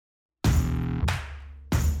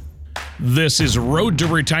This is Road to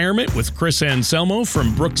Retirement with Chris Anselmo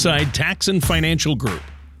from Brookside Tax and Financial Group.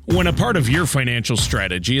 When a part of your financial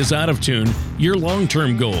strategy is out of tune, your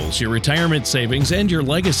long-term goals, your retirement savings, and your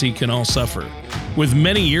legacy can all suffer. With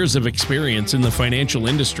many years of experience in the financial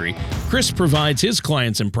industry, Chris provides his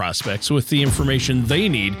clients and prospects with the information they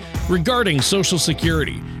need regarding Social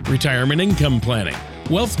Security, retirement income planning,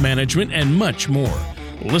 wealth management, and much more.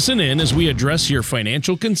 Listen in as we address your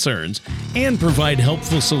financial concerns and provide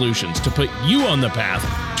helpful solutions to put you on the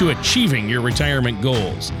path to achieving your retirement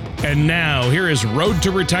goals. And now, here is Road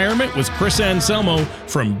to Retirement with Chris Anselmo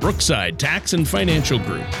from Brookside Tax and Financial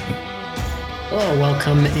Group. Hello,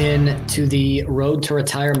 welcome in to the Road to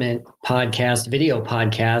Retirement podcast, video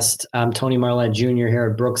podcast. I'm Tony Marlette Jr.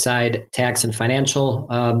 here at Brookside Tax and Financial.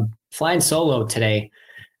 Flying solo today.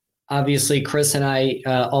 Obviously, Chris and I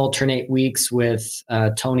alternate weeks with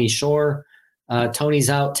Tony Shore. Tony's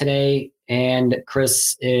out today and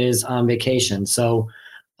Chris is on vacation. So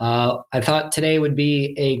I thought today would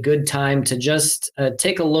be a good time to just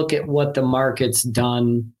take a look at what the market's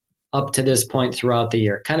done up to this point throughout the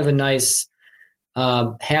year. Kind of a nice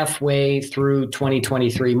halfway through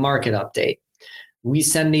 2023 market update. We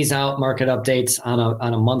send these out, market updates,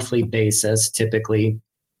 on a monthly basis typically,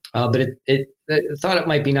 but I thought it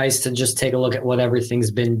might be nice to just take a look at what everything's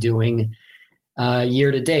been doing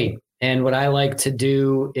year to date. And what I like to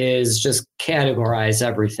do is just categorize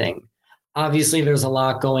everything. Obviously, there's a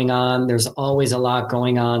lot going on. There's always a lot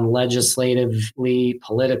going on legislatively,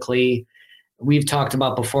 politically. We've talked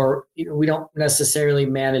about before, we don't necessarily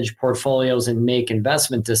manage portfolios and make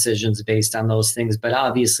investment decisions based on those things, but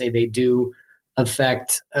obviously they do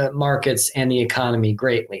affect markets and the economy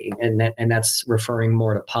greatly. And that's referring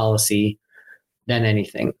more to policy than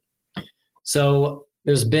anything. So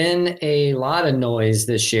there's been a lot of noise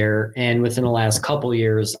this year and within the last couple of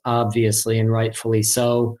years, obviously, and rightfully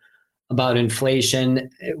so, about inflation.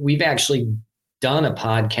 We've actually done a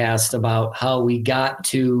podcast about how we got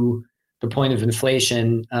to the point of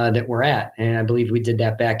inflation that we're at. And I believe we did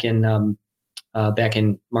that back in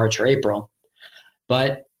March or April.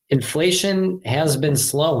 But inflation has been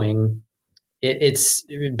slowing. It's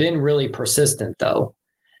been really persistent, though.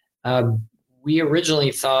 We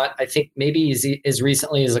originally thought, I think maybe as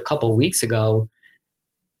recently as a couple of weeks ago,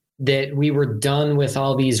 that we were done with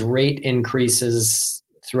all these rate increases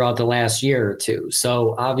throughout the last year or two.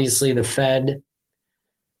 So obviously the Fed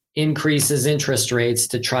increases interest rates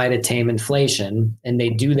to try to tame inflation, and they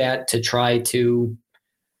do that to try to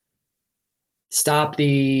stop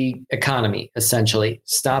the economy, essentially,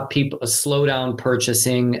 stop people, slow down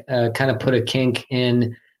purchasing, kind of put a kink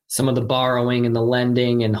in some of the borrowing and the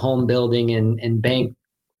lending and home building and bank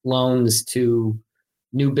loans to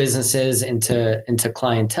new businesses and to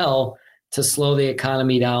clientele to slow the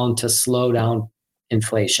economy down, to slow down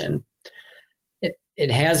inflation.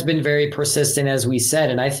 It has been very persistent, as we said,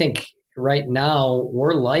 and I think right now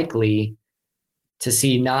we're likely to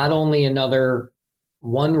see not only another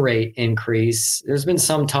one rate increase. There's been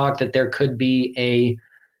some talk that there could be a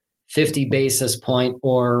 50 basis point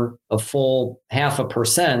or a full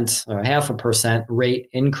 0.5% rate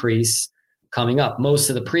increase coming up. Most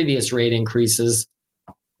of the previous rate increases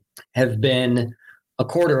have been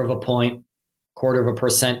 0.25%,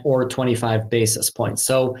 0.25% or 25 basis points.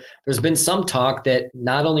 So there's been some talk that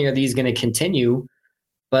not only are these going to continue,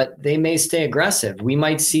 but they may stay aggressive. We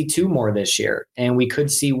might see two more this year, and we could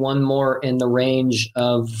see one more in the range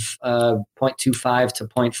of 0.25 to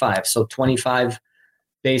 0.5. So 25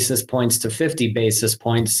 basis points to 50 basis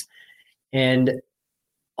points. And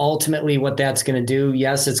ultimately what that's going to do,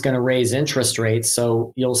 yes, it's going to raise interest rates.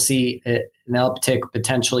 So you'll see an uptick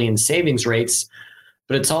potentially in savings rates,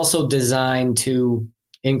 but it's also designed to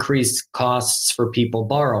increase costs for people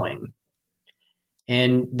borrowing.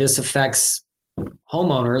 And this affects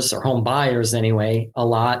homeowners or home buyers anyway, a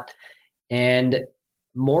lot. And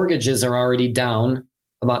mortgages are already down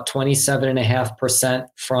about 27.5%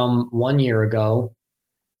 from 1 year ago.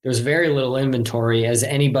 There's very little inventory, as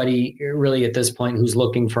anybody really at this point who's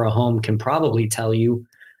looking for a home can probably tell you.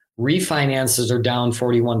 Refinances are down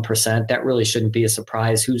 41%. That really shouldn't be a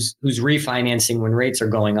surprise. Who's refinancing when rates are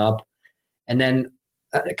going up? And then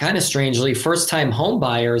kind of strangely, first-time home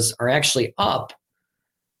buyers are actually up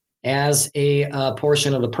as a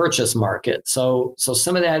portion of the purchase market. So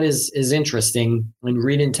some of that is interesting, and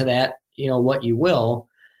read into that, what you will.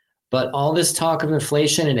 But all this talk of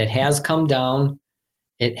inflation, and it has come down.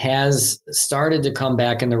 It has started to come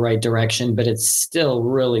back in the right direction, but it's still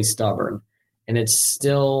really stubborn and it's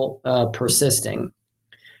still persisting.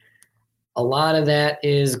 A a lot of that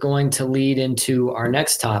is going to lead into our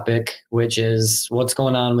next topic, which is what's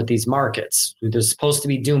going on with these markets. There's supposed to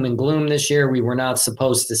be doom and gloom this year. We were not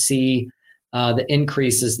supposed to see the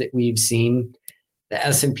increases that we've seen. The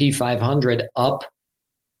S&P 500 up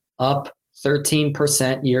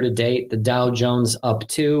 13% year to date. The Dow Jones up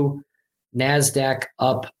 2%, NASDAQ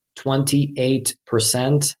up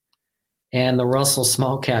 28%, and the Russell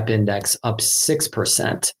Small Cap Index up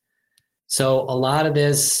 6%. So a lot of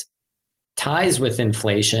this ties with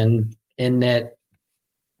inflation in that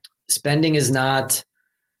spending is not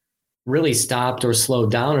really stopped or slowed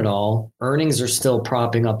down at all. Earnings are still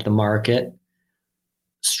propping up the market.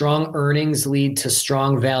 Strong earnings lead to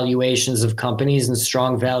strong valuations of companies, and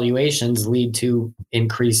strong valuations lead to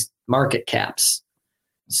increased market caps.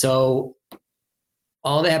 So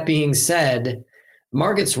all that being said, the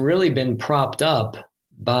market's really been propped up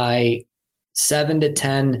by 7 to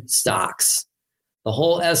 10 stocks. The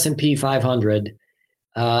whole S&P 500,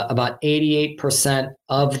 about 88%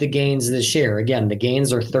 of the gains this year. Again, the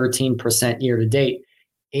gains are 13% year to date.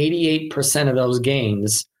 88% of those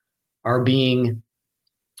gains are being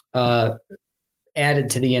added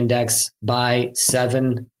to the index by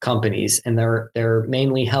 7 companies, and they're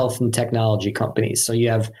mainly health and technology companies. So you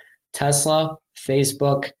have Tesla,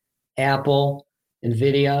 Facebook, Apple,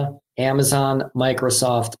 NVIDIA, Amazon,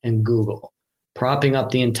 Microsoft, and Google, propping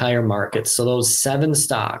up the entire market. So those 7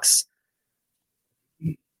 stocks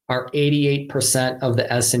are 88% of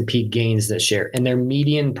the S&P gains this year, and their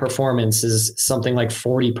median performance is something like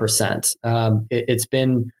 40%. It's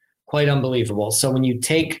been quite unbelievable. So when you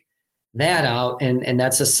take that out, and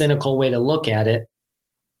that's a cynical way to look at it,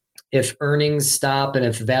 if earnings stop and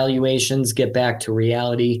if valuations get back to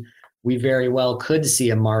reality, we very well could see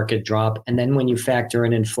a market drop. And then when you factor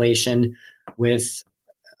in inflation with,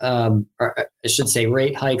 or I should say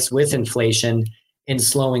rate hikes with inflation and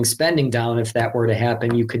slowing spending down, if that were to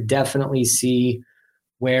happen, you could definitely see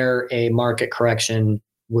where a market correction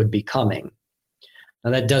would be coming.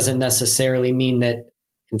 Now, that doesn't necessarily mean that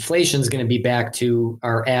inflation is going to be back to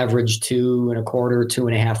our average 2.25%,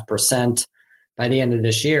 2.5% by the end of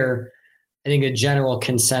this year. I think a general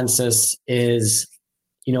consensus is,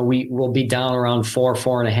 we will be down around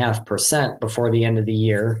 4.5% before the end of the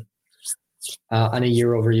year on a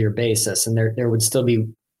year-over-year basis, and there would still be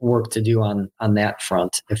work to do on that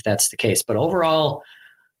front if that's the case. But overall,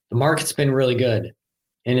 the market's been really good,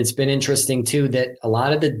 and it's been interesting too that a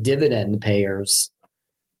lot of the dividend payers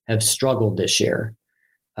have struggled this year.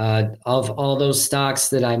 Of all those stocks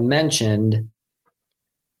that I mentioned,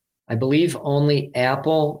 I believe only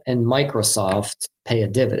Apple and Microsoft pay a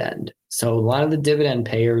dividend. So a lot of the dividend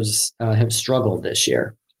payers have struggled this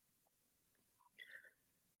year.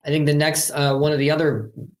 I think the next, one of the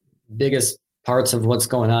other biggest parts of what's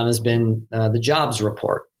going on has been the jobs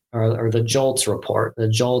report or the JOLTS report. The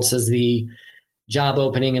JOLTS is the job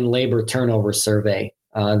opening and labor turnover survey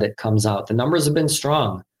that comes out. The numbers have been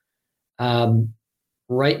strong.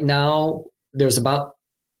 Right now, there's about,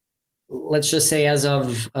 let's just say as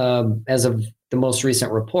of the most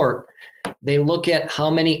recent report, they look at how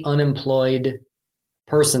many unemployed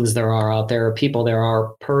persons there are out there, or people there are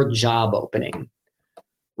per job opening.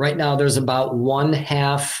 Right now, there's about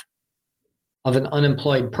 1/2 of an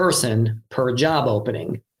unemployed person per job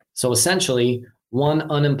opening. So essentially, one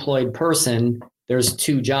unemployed person, there's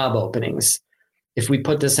 2 job openings. If we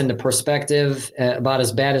put this into perspective, about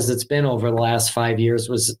as bad as it's been over the last 5 years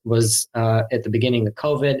was at the beginning of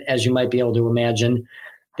COVID. As you might be able to imagine,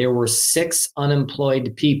 there were 6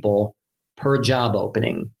 unemployed people per job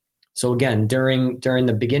opening. So again, during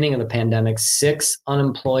the beginning of the pandemic, 6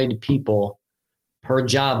 unemployed people per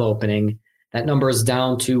job opening. That number is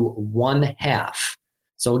down to 1/2.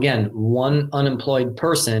 So again, one unemployed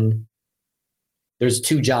person, there's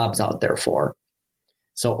 2 jobs out there for.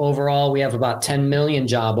 So overall, we have about 10 million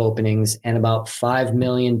job openings and about 5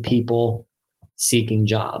 million people seeking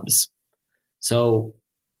jobs. So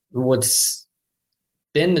what's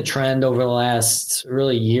been the trend over the last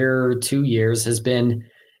really year or 2 years has been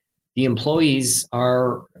the employees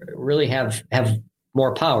really have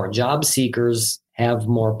more power. Job seekers have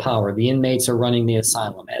more power. The inmates are running the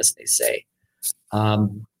asylum, as they say.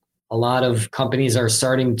 A lot of companies are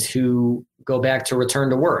starting to go back to return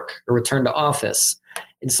to work or return to office.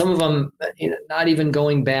 And some of them, not even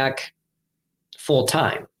going back full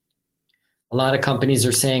time. A lot of companies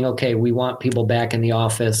are saying, okay, we want people back in the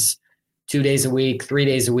office 2 days a week, 3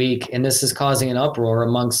 days a week. And this is causing an uproar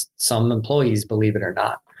amongst some employees, believe it or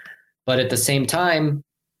not. But at the same time,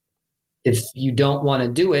 if you don't want to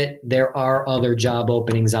do it, there are other job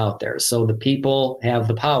openings out there. So the people have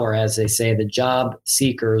the power, as they say, the job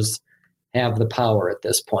seekers have the power at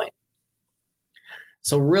this point.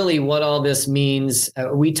 So really what all this means,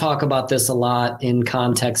 we talk about this a lot in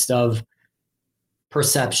context of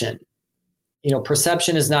perception.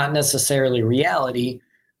 Perception is not necessarily reality,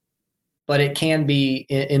 but it can be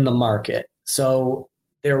in the market. So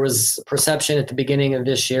there was perception at the beginning of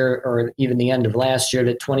this year, or even the end of last year,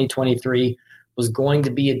 that 2023 was going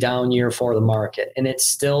to be a down year for the market. And it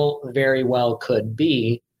still very well could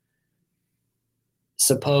be.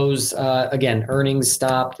 Suppose, again, earnings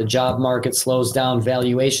stop, the job market slows down,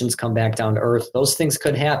 valuations come back down to earth. Those things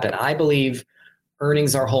could happen. I believe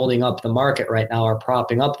earnings are holding up the market right now, are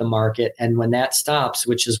propping up the market. And when that stops,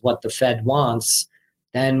 which is what the Fed wants,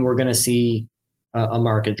 then we're going to see a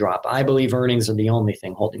market drop. I believe earnings are the only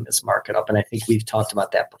thing holding this market up. And I think we've talked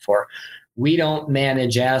about that before. We don't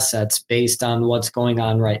manage assets based on what's going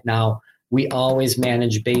on right now. We always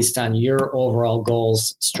manage based on your overall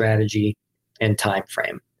goals, strategy, and time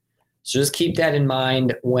frame. So just keep that in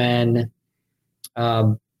mind when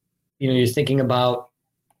you're thinking about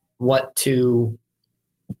what to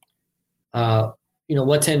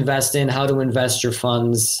invest in, how to invest your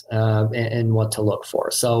funds, and what to look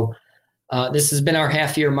for. So this has been our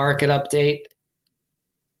half-year market update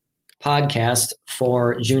podcast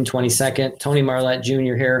for June 22nd. Tony Marlette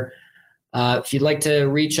Jr. here. If you'd like to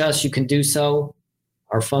reach us, you can do so.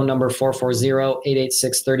 Our phone number,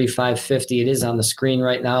 440-886-3550. It is on the screen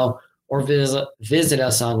right now. Or visit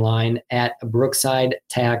us online at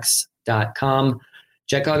brooksidetax.com.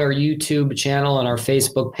 Check out our YouTube channel and our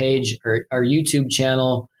Facebook page. Our YouTube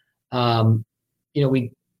channel,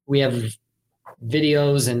 we have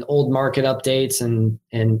videos and old market updates and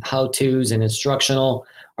how-tos and instructional.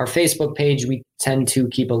 Our Facebook page, we tend to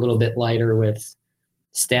keep a little bit lighter with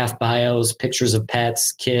staff bios, pictures of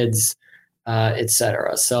pets, kids,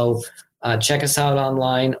 etc. So check us out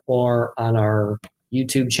online or on our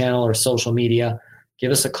YouTube channel or social media.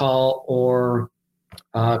 Give us a call or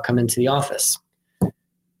come into the office.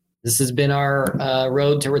 This has been our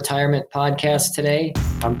Road to Retirement podcast today.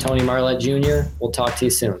 I'm Tony Marlette Jr. We'll talk to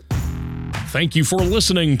you soon. Thank you for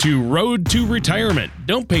listening to Road to Retirement.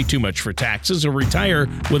 Don't pay too much for taxes or retire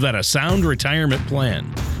without a sound retirement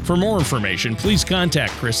plan. For more information, please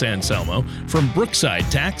contact Chris Anselmo from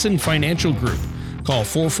Brookside Tax and Financial Group. Call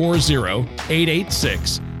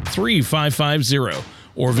 440-886-3550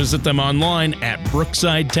 or visit them online at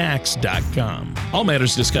brooksidetax.com. All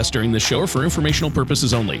matters discussed during this show are for informational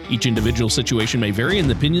purposes only. Each individual situation may vary, and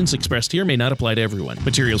the opinions expressed here may not apply to everyone.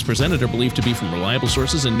 Materials presented are believed to be from reliable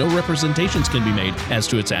sources, and no representations can be made as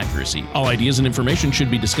to its accuracy. All ideas and information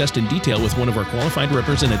should be discussed in detail with one of our qualified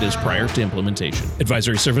representatives prior to implementation.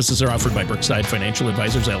 Advisory services are offered by Brookside Financial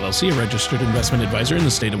Advisors, LLC, a registered investment advisor in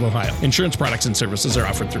the state of Ohio. Insurance products and services are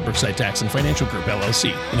offered through Brookside Tax and Financial Group,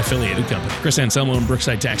 LLC, an affiliated company. Chris Anselmo and Brookside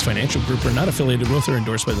Tax Financial Group are not affiliated with or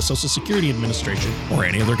endorsed by the Social Security Administration or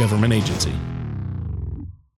any other government agency.